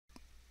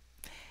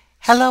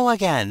Hello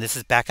again, this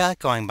is Becca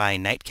going by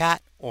Nightcat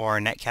or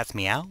Nightcat's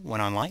Meow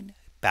when online,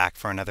 back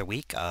for another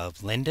week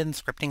of Linden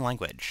scripting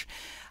language.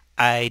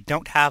 I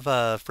don't have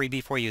a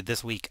freebie for you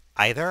this week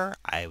either.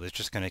 I was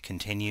just going to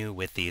continue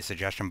with the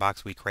suggestion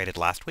box we created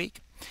last week.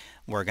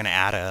 We're going to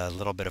add a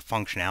little bit of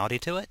functionality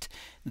to it.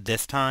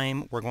 This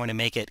time we're going to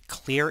make it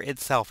clear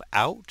itself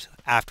out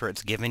after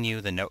it's given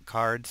you the note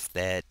cards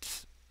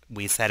that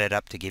we set it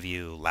up to give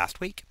you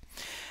last week.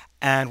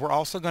 And we're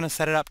also going to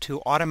set it up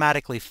to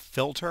automatically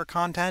filter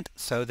content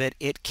so that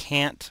it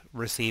can't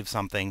receive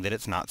something that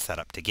it's not set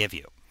up to give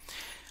you.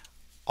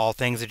 All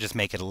things that just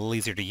make it a little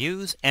easier to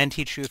use and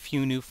teach you a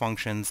few new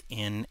functions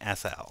in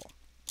SL.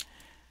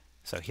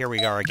 So here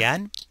we are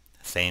again.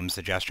 Same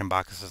suggestion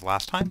box as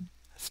last time.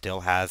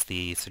 Still has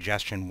the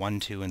suggestion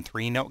 1, 2, and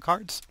 3 note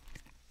cards.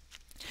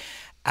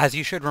 As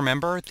you should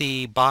remember,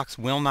 the box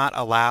will not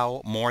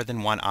allow more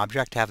than one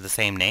object to have the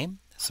same name,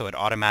 so it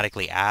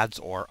automatically adds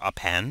or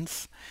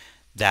appends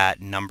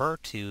that number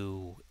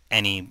to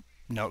any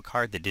note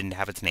card that didn't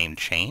have its name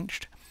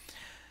changed.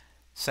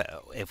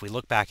 So if we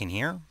look back in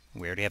here,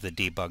 we already have the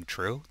debug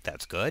true.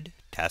 That's good.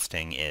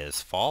 Testing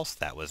is false.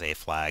 That was a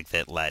flag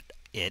that let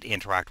it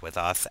interact with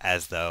us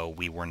as though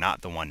we were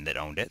not the one that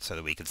owned it so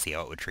that we could see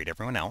how it would treat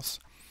everyone else.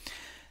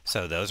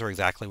 So those are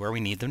exactly where we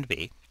need them to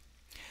be.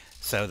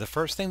 So the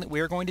first thing that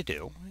we are going to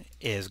do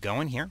is go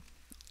in here.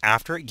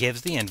 After it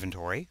gives the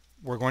inventory,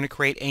 we're going to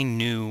create a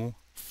new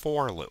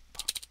for loop.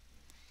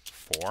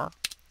 For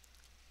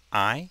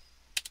I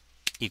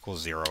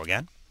equals 0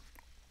 again.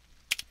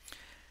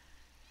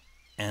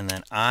 And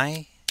then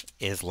I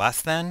is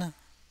less than.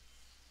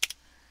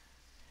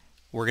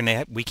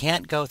 We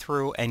can't go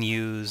through and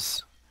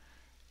use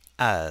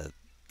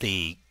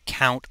the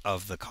count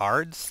of the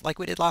cards like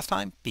we did last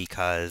time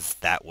because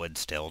that would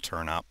still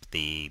turn up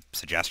the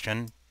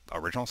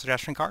original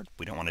suggestion card.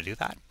 We don't want to do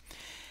that.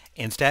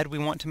 Instead, we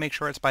want to make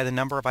sure it's by the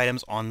number of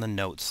items on the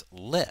notes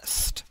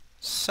list.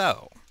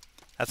 So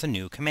that's a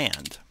new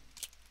command.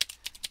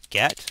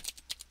 Get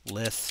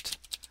list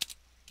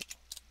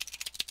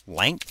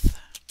length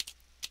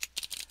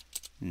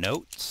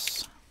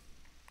notes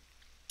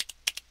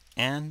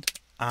and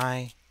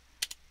I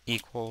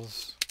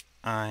equals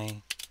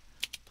I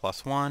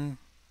plus 1.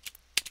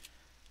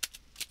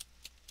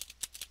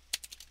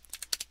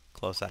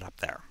 Close that up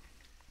there.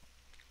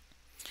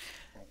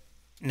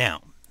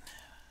 Now,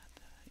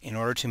 in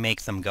order to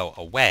make them go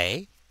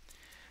away,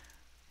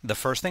 the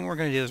first thing we're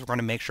going to do is we're going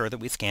to make sure that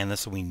we scan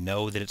this so we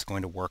know that it's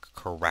going to work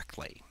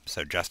correctly.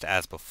 So just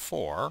as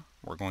before,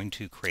 we're going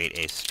to create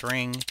a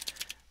string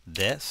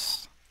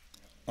this,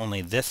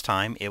 only this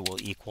time it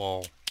will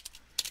equal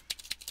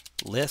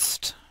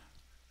list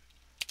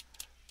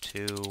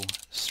to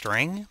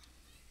string,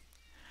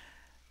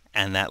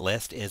 and that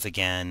list is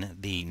again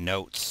the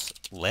notes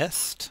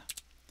list,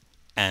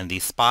 and the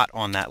spot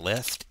on that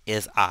list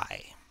is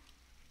I.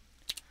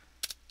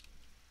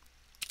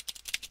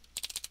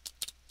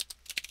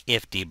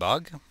 If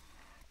debug,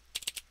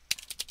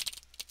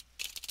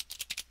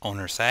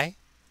 owner say,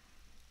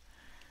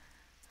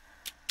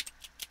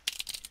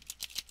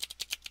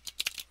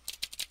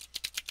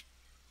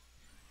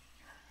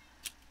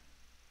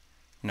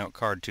 note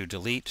card to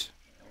delete,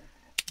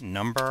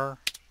 number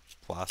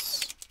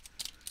plus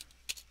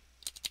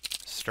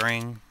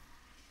string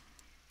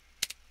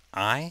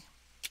I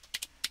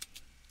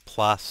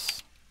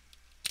plus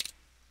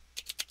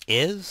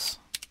is,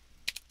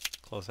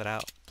 close it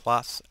out,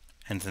 plus,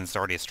 and since it's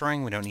already a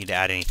string, we don't need to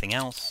add anything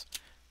else,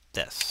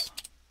 this.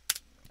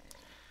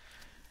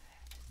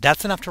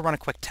 That's enough to run a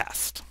quick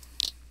test.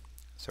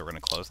 So we're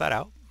going to close that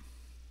out.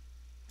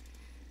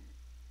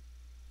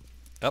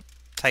 Oh,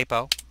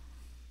 typo.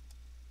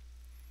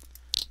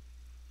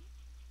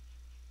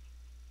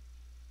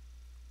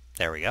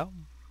 There we go.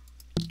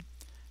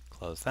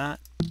 Close that.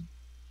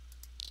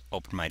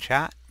 Open my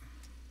chat.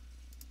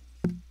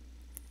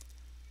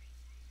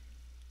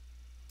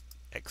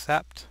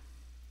 Accept.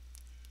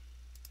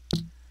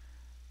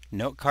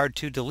 Note card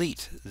to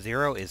delete.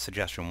 0 is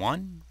suggestion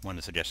 1, 1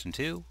 is suggestion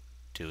 2,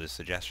 2 is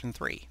suggestion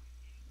 3.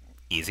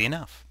 Easy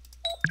enough.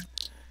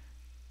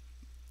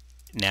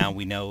 Now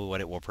we know what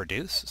it will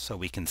produce, so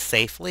we can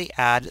safely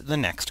add the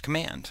next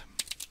command.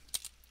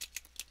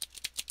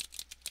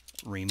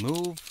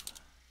 Remove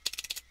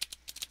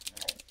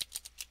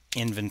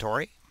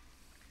inventory.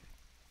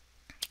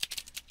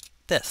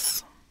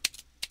 This.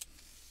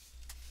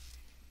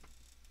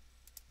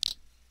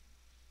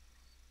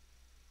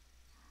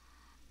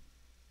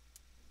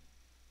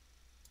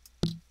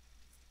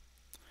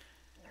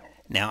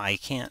 Now I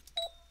can't,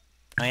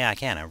 oh yeah I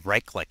can, I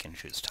right click and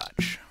choose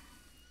touch.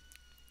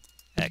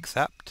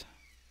 Accept.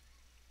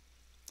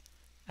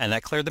 And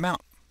that cleared them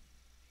out.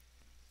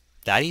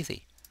 That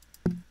easy.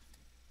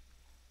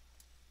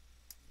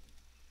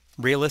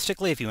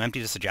 Realistically, if you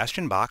emptied a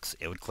suggestion box,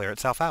 it would clear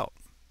itself out.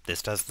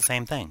 This does the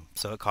same thing,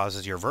 so it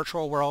causes your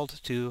virtual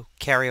world to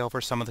carry over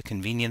some of the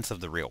convenience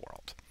of the real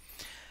world.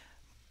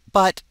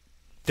 But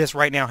this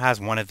right now has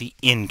one of the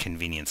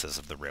inconveniences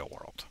of the real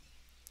world.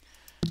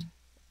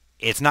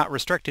 It's not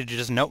restricted to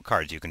just note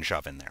cards you can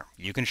shove in there.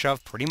 You can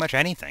shove pretty much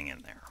anything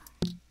in there.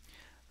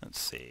 Let's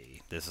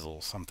see. This is a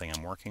little something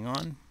I'm working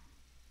on.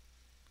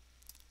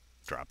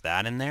 Drop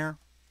that in there.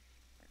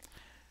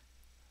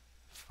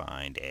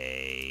 Find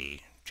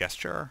a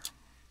gesture.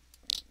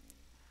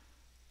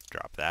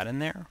 Drop that in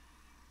there.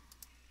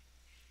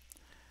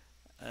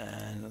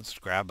 And let's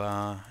grab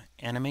a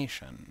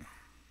animation.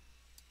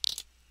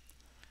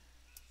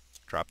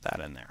 Drop that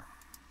in there.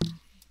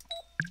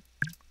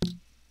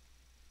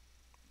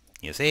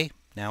 You see?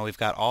 Now we've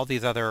got all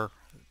these other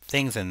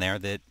things in there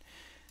that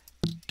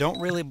don't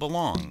really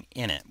belong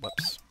in it.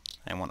 Whoops.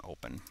 I want to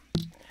open.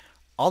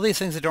 All these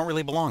things that don't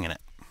really belong in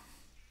it.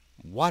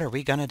 What are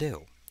we going to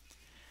do?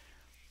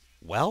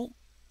 Well,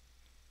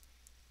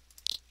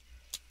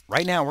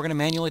 right now we're going to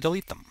manually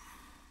delete them.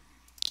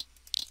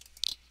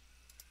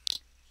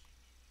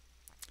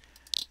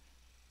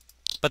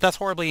 But that's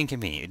horribly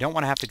inconvenient. You don't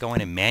want to have to go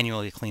in and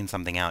manually clean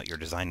something out you're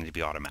designing to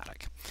be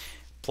automatic.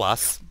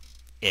 Plus,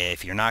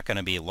 if you're not going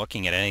to be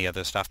looking at any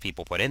other stuff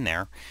people put in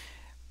there,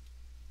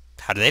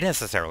 how do they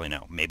necessarily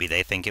know? Maybe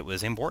they think it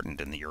was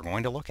important and that you're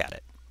going to look at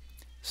it.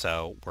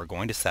 So we're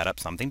going to set up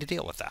something to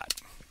deal with that.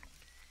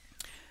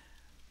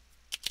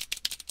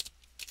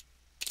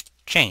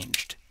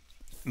 Changed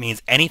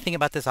means anything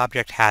about this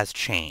object has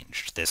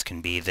changed. This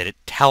can be that it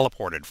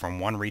teleported from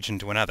one region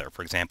to another.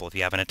 For example, if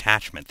you have an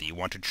attachment that you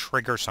want to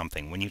trigger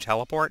something when you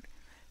teleport,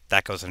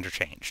 that goes under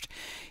changed.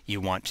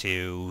 You want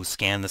to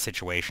scan the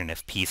situation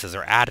if pieces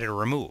are added or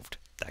removed.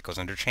 That goes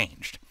under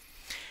changed.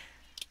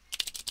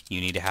 You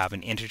need to have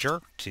an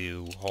integer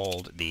to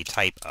hold the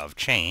type of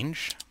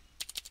change.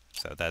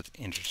 So that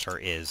integer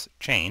is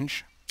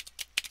change.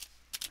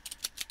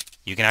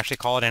 You can actually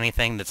call it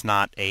anything that's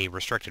not a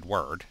restricted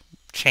word.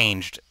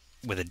 Changed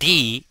with a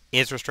D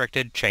is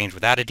restricted. Changed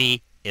without a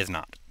D is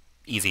not.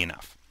 Easy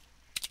enough.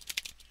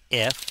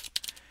 If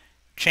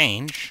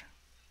change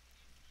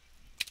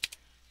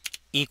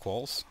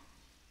equals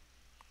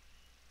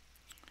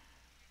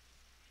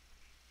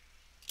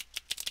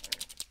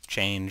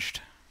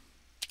changed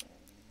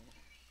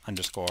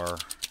underscore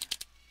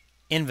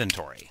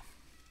inventory.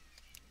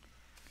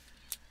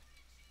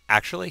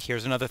 Actually,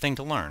 here's another thing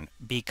to learn.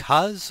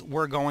 Because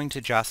we're going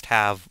to just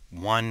have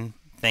one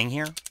thing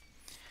here,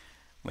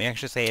 we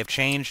actually say if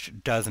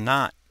changed does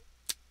not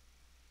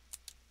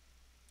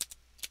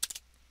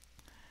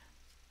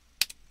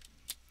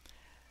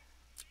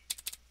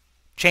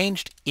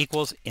changed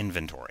equals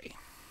inventory.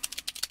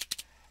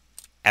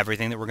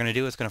 Everything that we're going to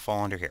do is going to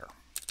fall under here.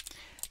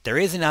 There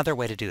is another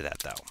way to do that,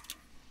 though.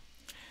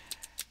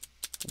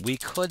 We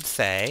could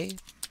say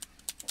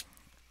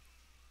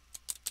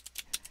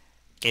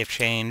if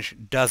change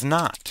does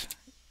not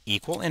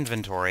equal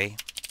inventory,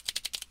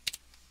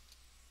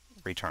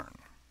 return.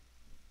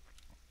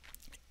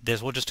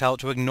 This will just tell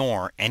it to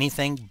ignore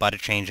anything but a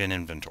change in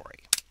inventory.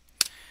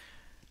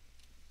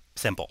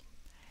 Simple.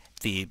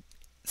 The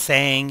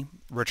saying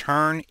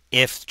return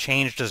if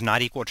change does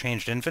not equal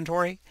changed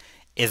inventory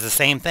is the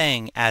same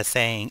thing as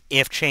saying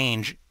if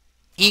change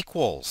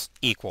equals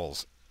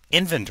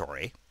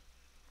inventory,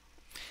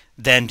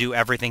 then do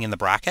everything in the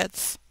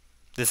brackets.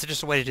 This is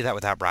just a way to do that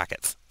without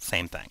brackets.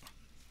 Same thing.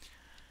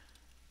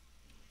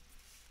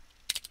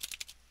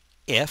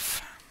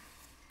 If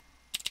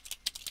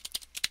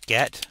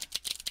get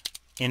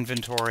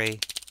inventory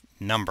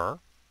number,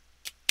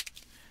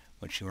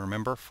 which you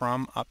remember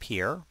from up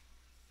here,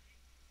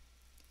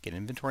 get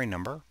inventory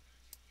number,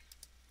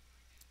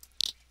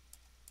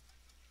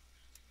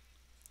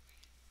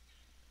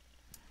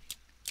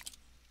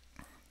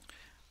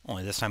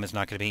 only this time it's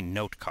not going to be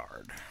note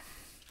card.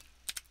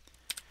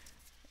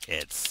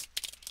 It's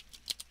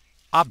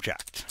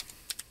object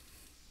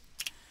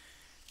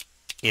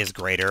is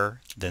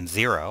greater than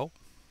 0,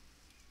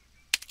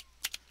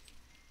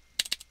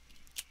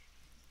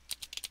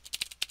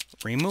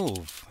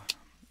 remove.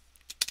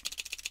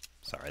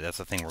 Sorry, that's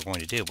the thing we're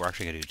going to do. We're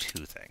actually going to do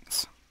two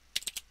things.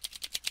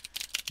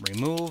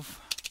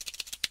 Remove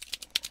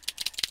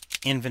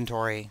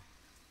inventory,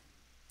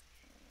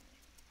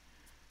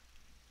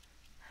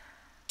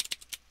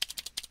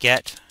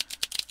 get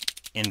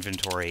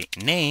inventory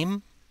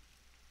name,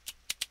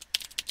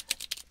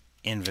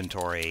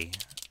 inventory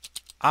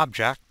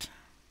object,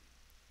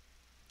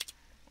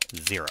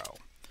 0.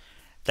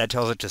 That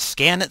tells it to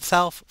scan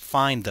itself,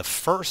 find the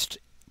first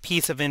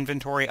piece of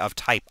inventory of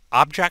type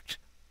object,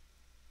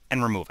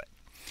 and remove it.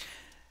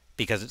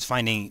 Because it's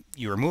finding,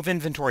 you remove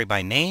inventory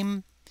by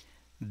name,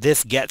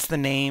 this gets the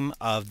name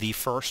of the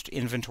first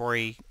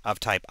inventory of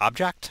type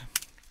object.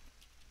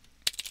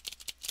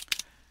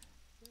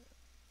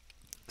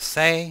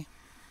 Say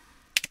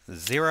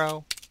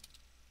 0.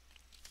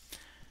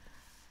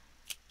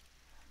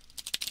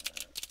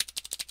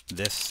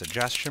 This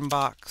suggestion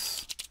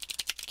box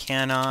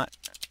cannot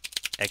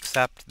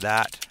accept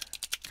that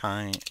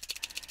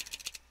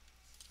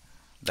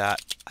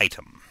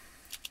item.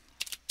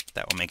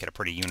 That will make it a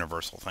pretty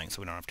universal thing,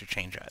 so we don't have to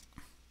change it.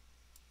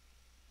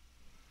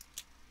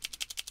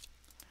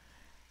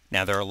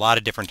 Now, there are a lot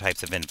of different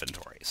types of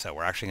inventory, so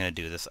we're actually going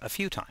to do this a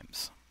few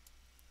times.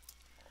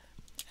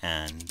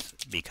 And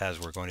because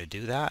we're going to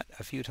do that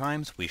a few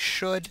times, we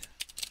should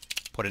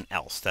put an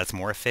else. That's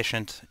more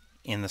efficient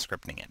in the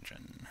scripting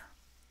engine.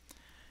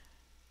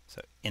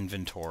 So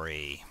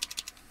inventory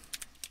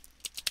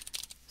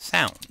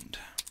sound.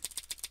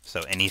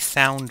 So any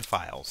sound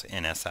files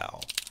in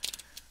SL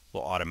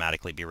will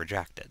automatically be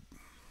rejected.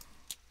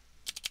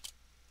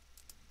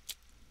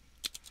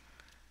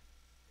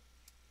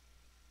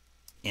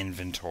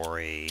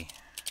 Inventory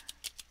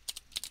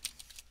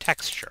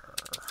texture.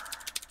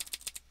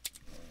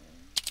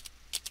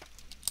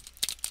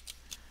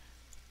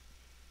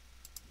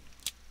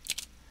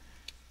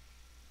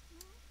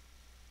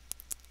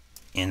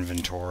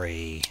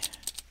 Inventory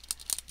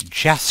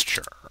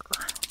gesture.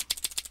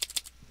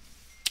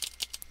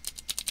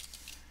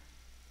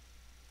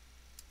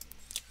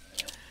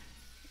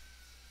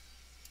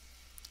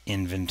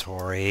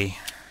 Inventory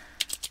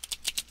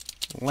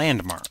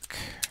landmark.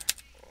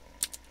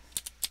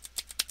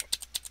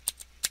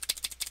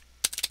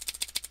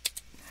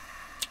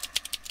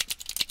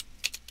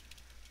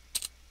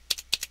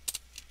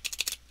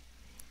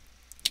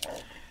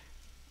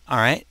 All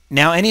right,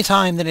 now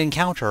anytime that it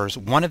encounters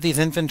one of these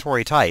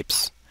inventory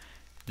types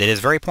that is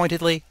very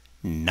pointedly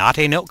not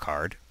a note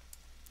card,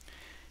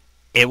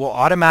 it will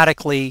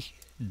automatically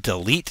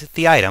delete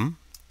the item,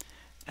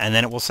 and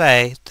then it will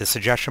say the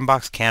suggestion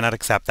box cannot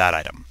accept that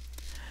item.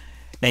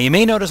 Now you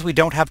may notice we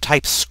don't have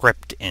type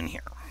script in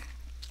here.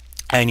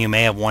 And you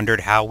may have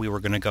wondered how we were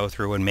going to go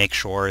through and make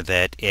sure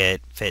that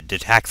if it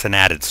detects an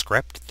added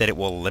script, that it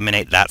will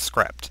eliminate that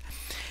script.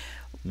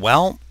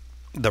 Well,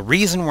 the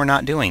reason we're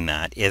not doing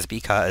that is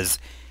because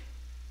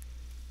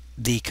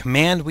the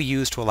command we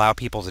use to allow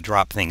people to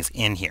drop things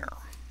in here,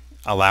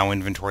 allow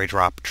inventory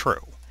drop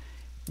true,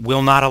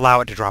 will not allow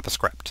it to drop a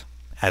script.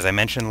 As I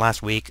mentioned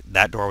last week,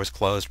 that door was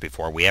closed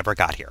before we ever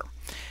got here.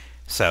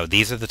 So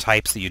these are the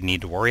types that you'd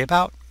need to worry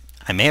about.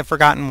 I may have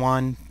forgotten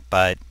one,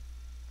 but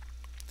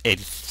it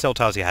still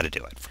tells you how to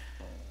do it.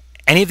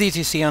 Any of these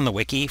you see on the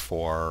wiki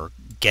for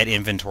get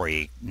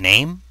inventory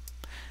name,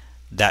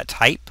 that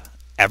type,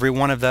 every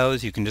one of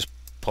those, you can just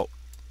put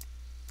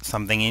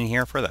something in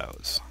here for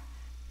those.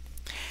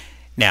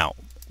 Now,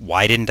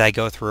 why didn't I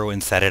go through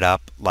and set it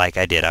up like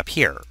I did up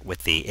here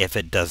with the if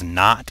it does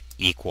not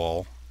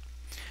equal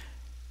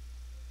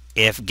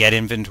if get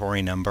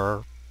inventory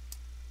number?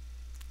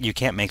 You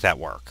can't make that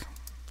work.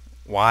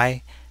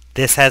 Why?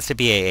 This has to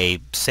be a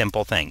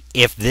simple thing.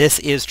 If this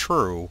is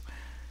true,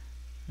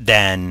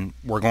 then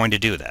we're going to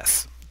do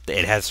this.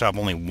 It has to have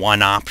only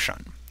one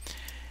option.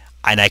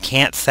 And I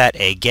can't set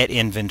a get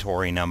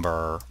inventory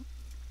number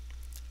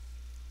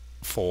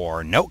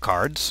for note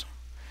cards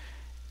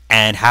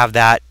and have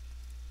that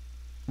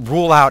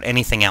rule out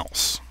anything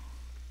else.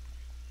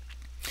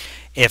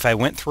 If I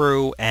went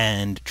through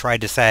and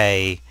tried to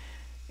say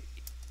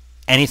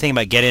anything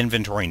about get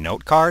inventory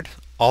note card,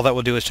 all that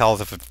will do is tell us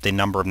if the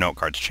number of note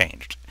cards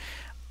changed.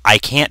 I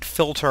can't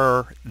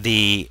filter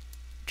the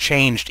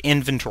changed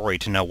inventory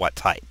to know what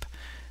type.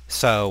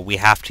 So we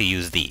have to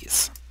use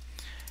these.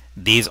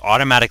 These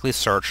automatically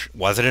search,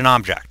 was it an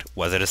object?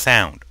 Was it a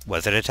sound?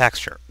 Was it a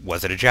texture?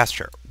 Was it a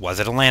gesture? Was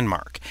it a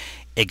landmark?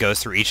 It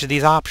goes through each of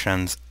these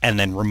options and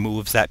then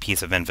removes that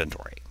piece of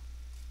inventory.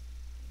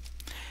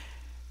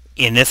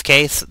 In this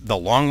case, the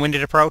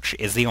long-winded approach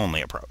is the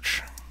only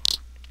approach.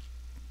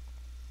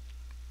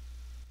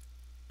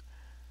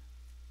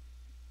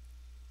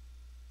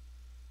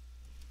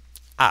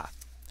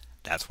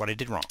 That's what I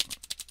did wrong.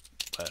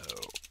 Whoa.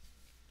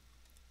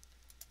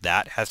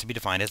 That has to be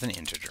defined as an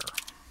integer.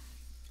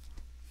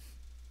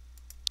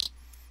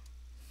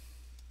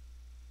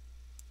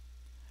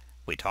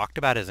 We talked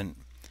about isn't,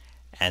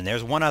 and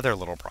there's one other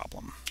little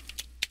problem.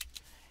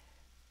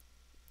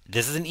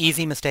 This is an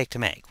easy mistake to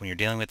make when you're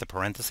dealing with the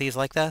parentheses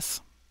like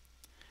this.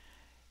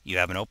 You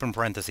have an open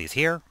parentheses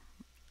here,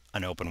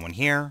 an open one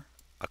here,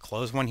 a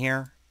closed one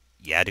here.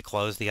 You had to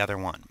close the other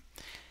one.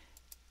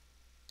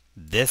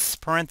 This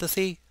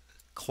parenthesis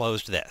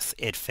closed this.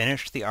 It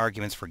finished the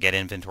arguments for get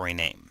inventory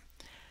name.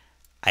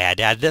 I had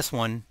to add this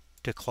one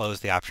to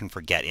close the option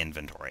for get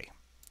inventory.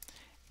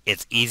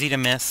 It's easy to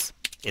miss.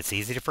 It's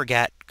easy to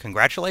forget.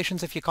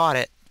 Congratulations if you caught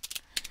it.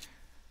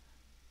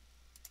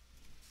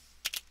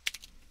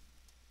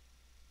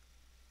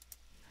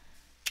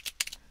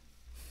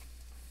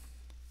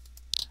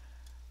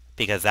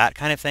 Because that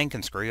kind of thing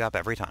can screw you up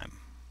every time.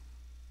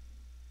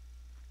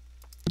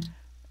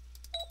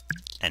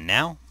 And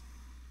now,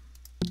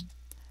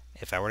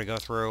 if I were to go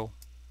through,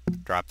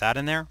 drop that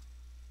in there.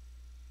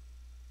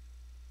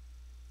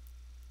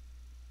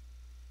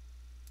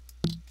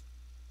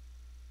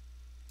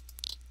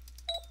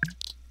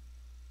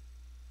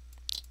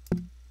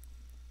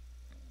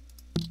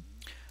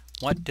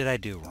 What did I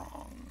do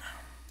wrong?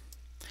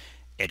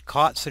 It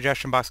caught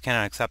suggestion box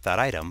cannot accept that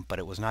item, but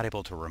it was not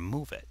able to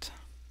remove it.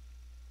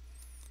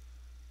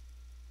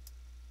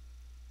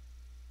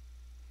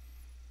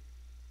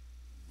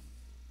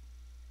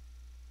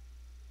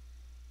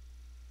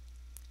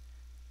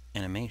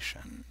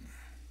 Animation.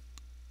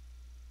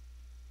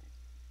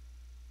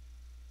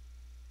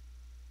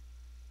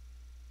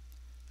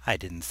 I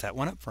didn't set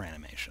one up for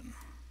animation.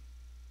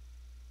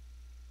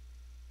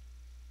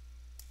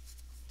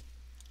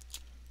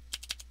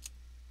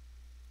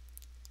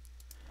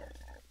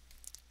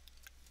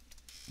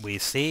 We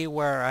see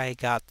where I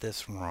got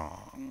this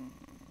wrong.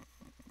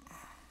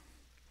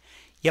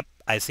 Yep,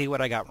 I see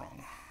what I got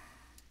wrong.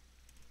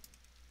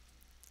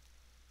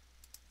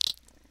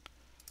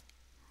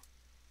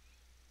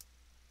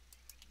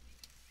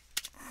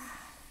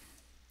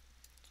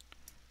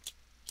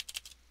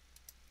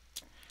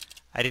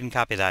 I didn't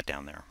copy that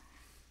down there.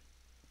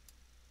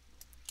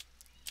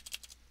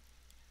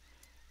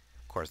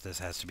 Of course, this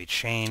has to be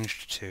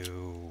changed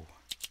to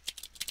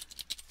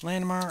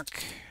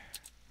landmark,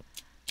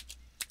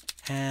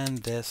 and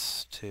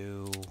this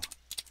to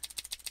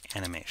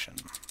animation.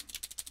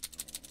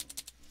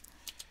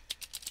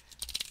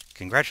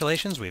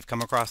 Congratulations, we've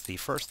come across the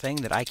first thing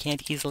that I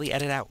can't easily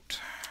edit out.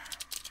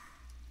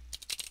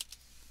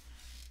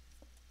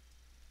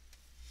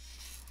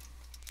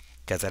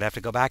 Because I'd have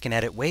to go back and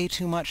edit way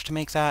too much to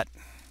make that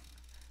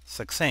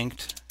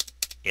succinct,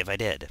 if I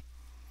did.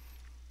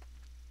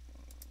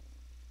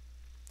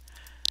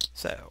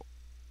 So,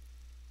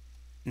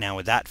 now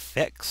with that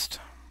fixed,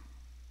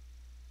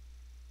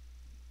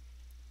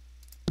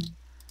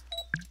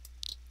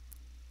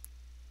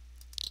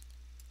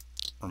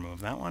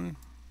 remove that one.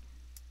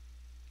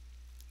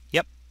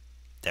 Yep,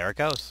 there it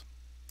goes.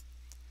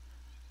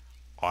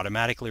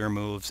 Automatically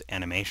removes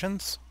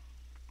animations.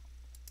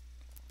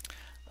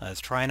 Let's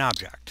try an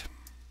object.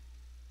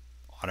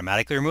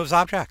 Automatically removes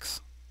objects.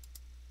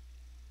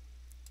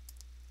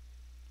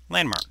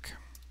 Landmark.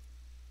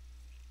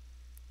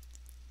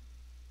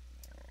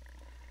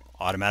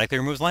 Automatically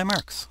removes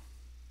landmarks.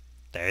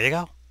 There you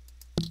go.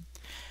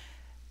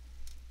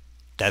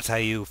 That's how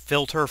you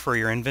filter for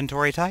your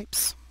inventory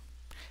types.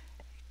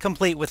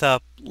 Complete with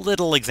a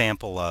little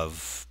example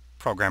of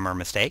programmer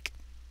mistake,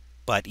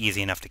 but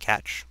easy enough to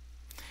catch.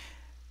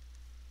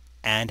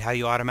 And how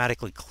you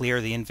automatically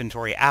clear the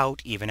inventory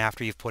out even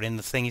after you've put in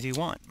the things you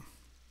want.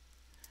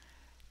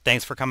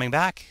 Thanks for coming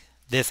back.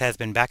 This has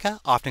been Becca,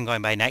 often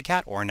going by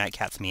Nightcat or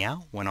Nightcat's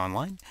Meow when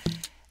online.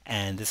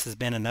 And this has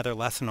been another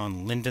lesson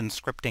on Linden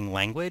scripting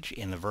language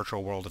in the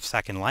virtual world of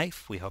Second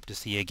Life. We hope to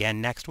see you again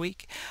next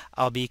week.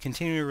 I'll be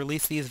continuing to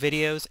release these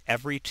videos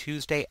every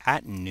Tuesday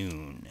at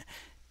noon.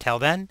 Till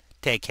then,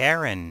 take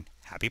care and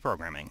happy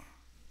programming.